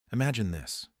Imagine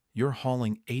this. You're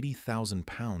hauling 80,000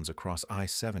 pounds across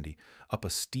I-70 up a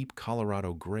steep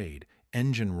Colorado grade,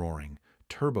 engine roaring,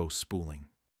 turbo spooling.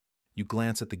 You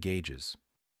glance at the gauges.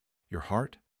 Your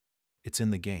heart? It's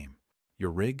in the game.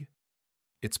 Your rig?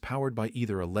 It's powered by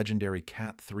either a legendary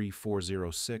Cat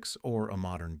 3406 or a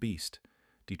modern beast,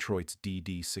 Detroit's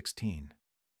DD16.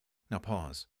 Now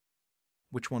pause.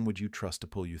 Which one would you trust to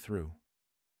pull you through?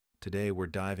 Today we're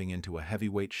diving into a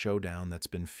heavyweight showdown that's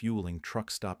been fueling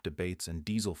truck stop debates and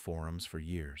diesel forums for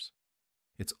years.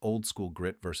 It's old school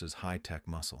grit versus high-tech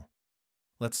muscle.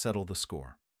 Let's settle the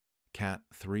score. Cat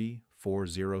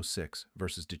 3406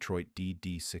 versus Detroit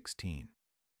DD16.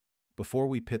 Before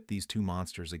we pit these two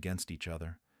monsters against each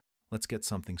other, let's get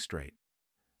something straight.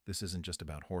 This isn't just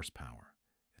about horsepower.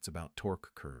 It's about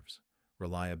torque curves,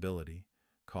 reliability,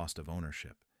 cost of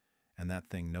ownership, and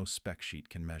that thing no spec sheet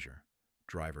can measure: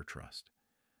 driver trust.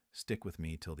 Stick with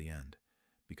me till the end,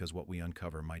 because what we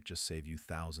uncover might just save you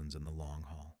thousands in the long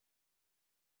haul.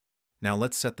 Now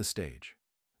let's set the stage.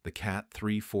 The Cat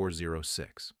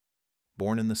 3406.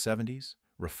 Born in the 70s,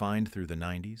 refined through the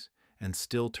 90s, and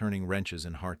still turning wrenches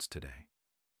in hearts today.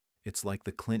 It's like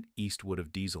the Clint Eastwood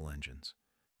of diesel engines.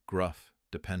 Gruff,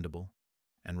 dependable,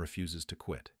 and refuses to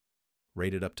quit.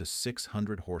 Rated up to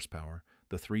 600 horsepower,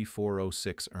 the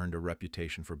 3406 earned a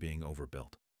reputation for being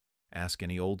overbuilt. Ask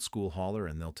any old-school hauler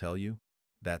and they'll tell you,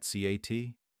 that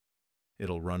CAT,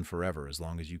 it'll run forever as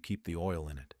long as you keep the oil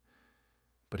in it.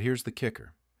 But here's the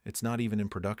kicker. It's not even in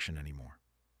production anymore.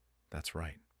 That's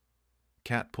right.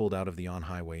 Cat pulled out of the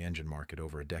on-highway engine market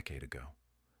over a decade ago.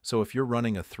 So if you're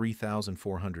running a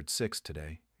 3406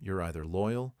 today, you're either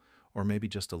loyal or maybe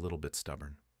just a little bit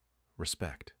stubborn.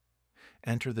 Respect.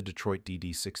 Enter the Detroit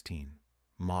DD16.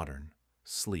 Modern,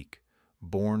 sleek,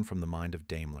 born from the mind of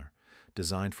Daimler,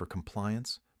 designed for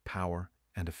compliance, power,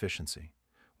 and efficiency.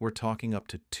 We're talking up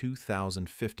to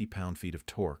 2,050 pound-feet of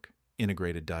torque,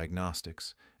 integrated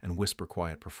diagnostics, and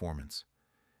whisper-quiet performance.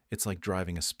 It's like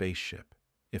driving a spaceship,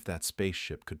 if that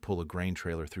spaceship could pull a grain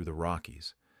trailer through the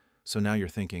Rockies. So now you're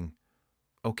thinking,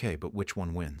 okay, but which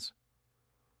one wins?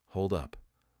 Hold up.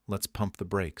 Let's pump the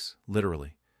brakes,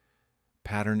 literally.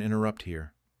 Pattern interrupt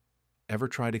here. Ever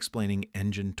tried explaining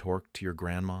engine torque to your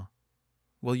grandma?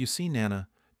 Well, you see, Nana,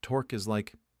 torque is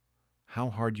like how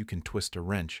hard you can twist a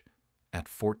wrench at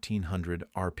 1400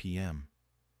 RPM.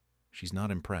 She's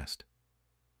not impressed.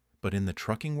 But in the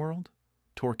trucking world,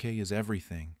 torque is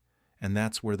everything, and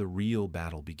that's where the real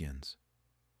battle begins.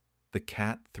 The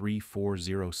Cat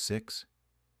 3406?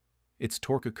 Its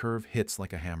torque curve hits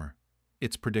like a hammer.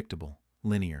 It's predictable,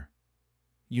 linear.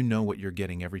 You know what you're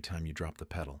getting every time you drop the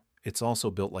pedal. It's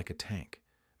also built like a tank.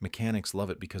 Mechanics love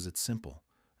it because it's simple.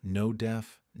 No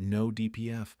def, no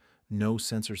DPF, no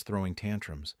sensors throwing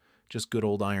tantrums, just good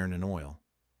old iron and oil.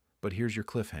 But here's your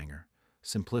cliffhanger.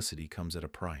 Simplicity comes at a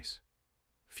price.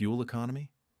 Fuel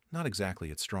economy? Not exactly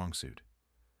its strong suit.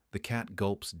 The Cat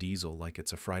gulps diesel like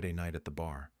it's a Friday night at the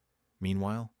bar.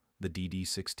 Meanwhile, the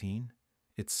DD16?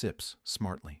 It sips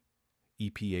smartly.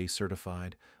 EPA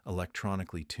certified,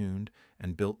 electronically tuned,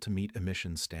 and built to meet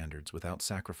emissions standards without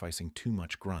sacrificing too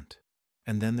much grunt.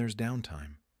 And then there's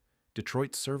downtime.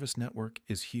 Detroit's service network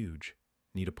is huge.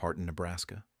 Need a part in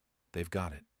Nebraska? They've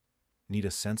got it. Need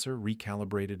a sensor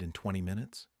recalibrated in 20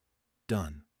 minutes?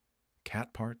 Done.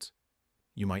 Cat parts?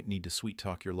 You might need to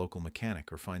sweet-talk your local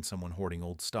mechanic or find someone hoarding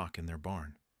old stock in their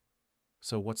barn.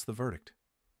 So what's the verdict?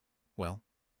 Well,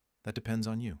 that depends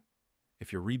on you.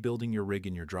 If you're rebuilding your rig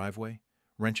in your driveway,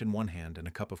 wrench in one hand and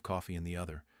a cup of coffee in the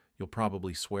other, you'll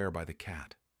probably swear by the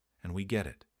Cat. And we get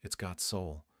it, it's got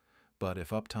soul. But if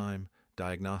uptime,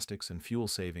 diagnostics, and fuel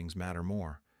savings matter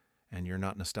more, and you're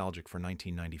not nostalgic for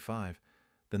 1995,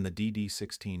 then the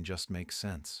DD16 just makes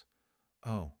sense.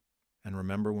 Oh, and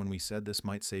remember when we said this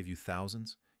might save you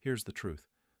thousands? Here's the truth.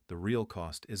 The real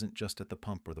cost isn't just at the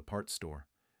pump or the parts store.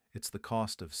 It's the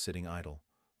cost of sitting idle,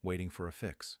 waiting for a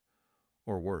fix.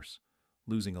 Or worse,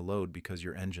 losing a load because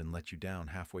your engine let you down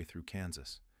halfway through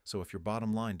Kansas. So if your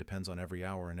bottom line depends on every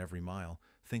hour and every mile,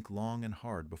 think long and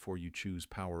hard before you choose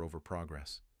power over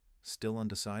progress. Still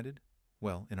undecided?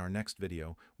 Well, in our next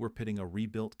video, we're pitting a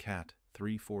rebuilt Cat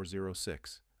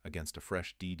 3406 against a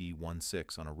fresh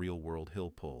DD16 on a real-world hill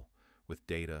pull, with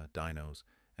data, dynos,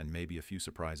 and maybe a few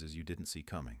surprises you didn't see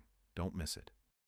coming. Don't miss it.